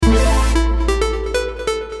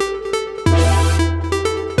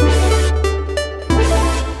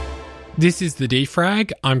This is The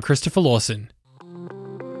Defrag. I'm Christopher Lawson.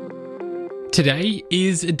 Today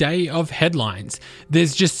is a day of headlines.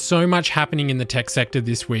 There's just so much happening in the tech sector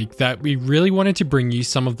this week that we really wanted to bring you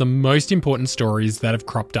some of the most important stories that have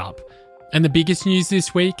cropped up. And the biggest news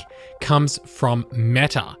this week comes from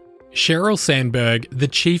Meta. Sheryl Sandberg, the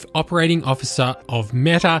Chief Operating Officer of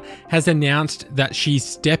Meta, has announced that she's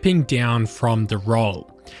stepping down from the role.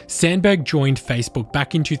 Sandberg joined Facebook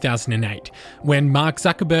back in 2008, when Mark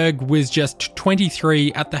Zuckerberg was just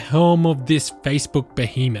 23 at the helm of this Facebook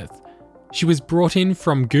behemoth. She was brought in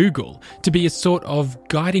from Google to be a sort of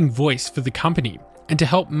guiding voice for the company and to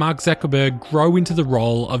help Mark Zuckerberg grow into the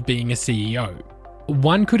role of being a CEO.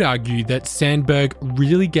 One could argue that Sandberg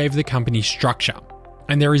really gave the company structure,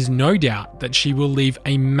 and there is no doubt that she will leave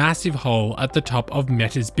a massive hole at the top of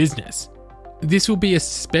Meta's business. This will be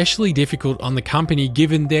especially difficult on the company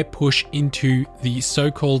given their push into the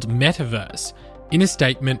so-called metaverse. In a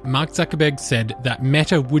statement, Mark Zuckerberg said that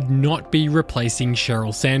Meta would not be replacing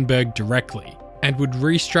Sheryl Sandberg directly and would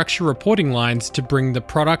restructure reporting lines to bring the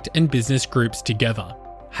product and business groups together.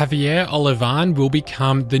 Javier Olivan will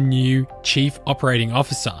become the new Chief Operating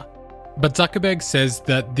Officer, but Zuckerberg says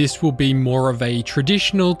that this will be more of a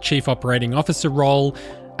traditional Chief Operating Officer role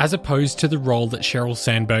as opposed to the role that Sheryl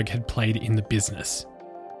Sandberg had played in the business.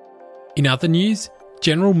 In other news,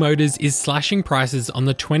 General Motors is slashing prices on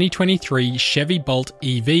the 2023 Chevy Bolt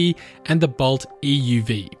EV and the Bolt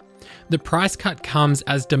EUV. The price cut comes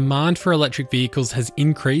as demand for electric vehicles has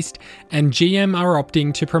increased and GM are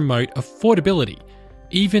opting to promote affordability,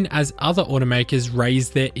 even as other automakers raise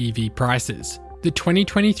their EV prices. The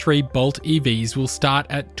 2023 Bolt EVs will start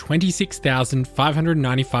at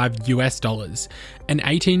 $26,595, an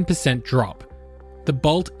 18% drop. The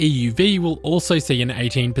Bolt EUV will also see an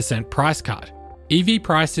 18% price cut. EV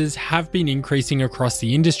prices have been increasing across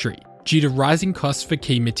the industry due to rising costs for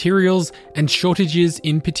key materials and shortages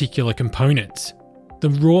in particular components. The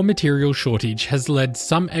raw material shortage has led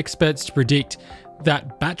some experts to predict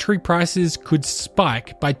that battery prices could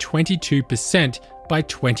spike by 22% by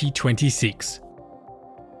 2026.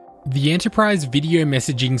 The enterprise video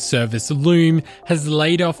messaging service Loom has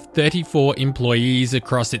laid off 34 employees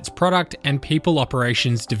across its product and people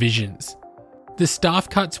operations divisions. The staff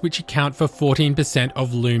cuts, which account for 14%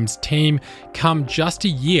 of Loom's team, come just a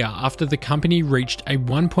year after the company reached a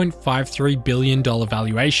 $1.53 billion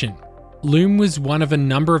valuation. Loom was one of a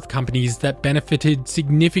number of companies that benefited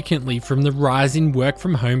significantly from the rise in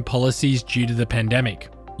work-from-home policies due to the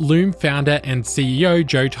pandemic. Loom founder and CEO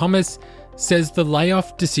Joe Thomas says the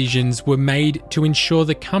layoff decisions were made to ensure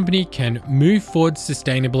the company can move forward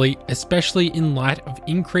sustainably, especially in light of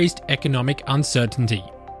increased economic uncertainty.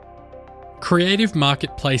 Creative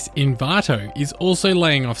marketplace Envato is also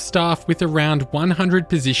laying off staff with around 100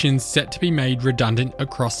 positions set to be made redundant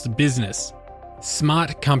across the business.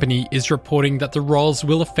 Smart Company is reporting that the roles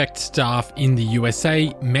will affect staff in the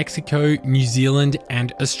USA, Mexico, New Zealand,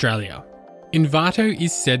 and Australia. Envato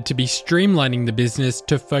is said to be streamlining the business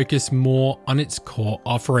to focus more on its core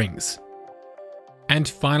offerings. And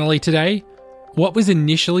finally today, what was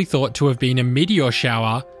initially thought to have been a meteor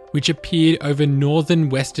shower, which appeared over northern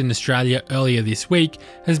Western Australia earlier this week,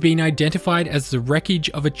 has been identified as the wreckage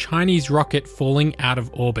of a Chinese rocket falling out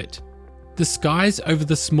of orbit. The skies over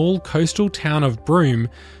the small coastal town of Broome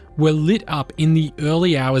were lit up in the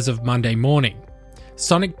early hours of Monday morning.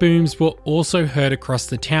 Sonic booms were also heard across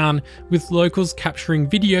the town, with locals capturing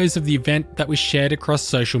videos of the event that was shared across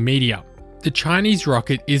social media. The Chinese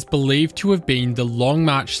rocket is believed to have been the Long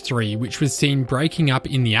March 3, which was seen breaking up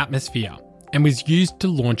in the atmosphere, and was used to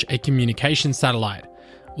launch a communication satellite.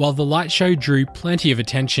 While the light show drew plenty of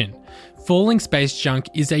attention, falling space junk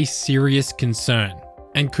is a serious concern,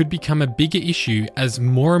 and could become a bigger issue as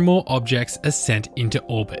more and more objects are sent into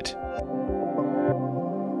orbit.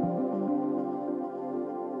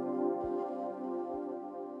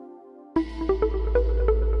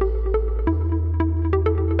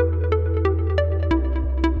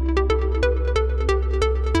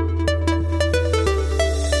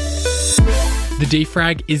 The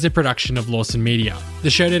Defrag is a production of Lawson Media. The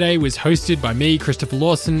show today was hosted by me, Christopher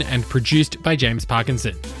Lawson, and produced by James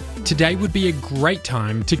Parkinson. Today would be a great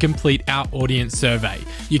time to complete our audience survey.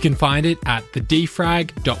 You can find it at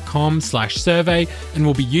thedefrag.com/survey, and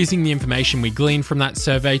we'll be using the information we glean from that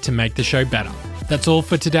survey to make the show better. That's all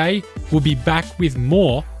for today. We'll be back with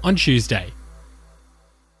more on Tuesday.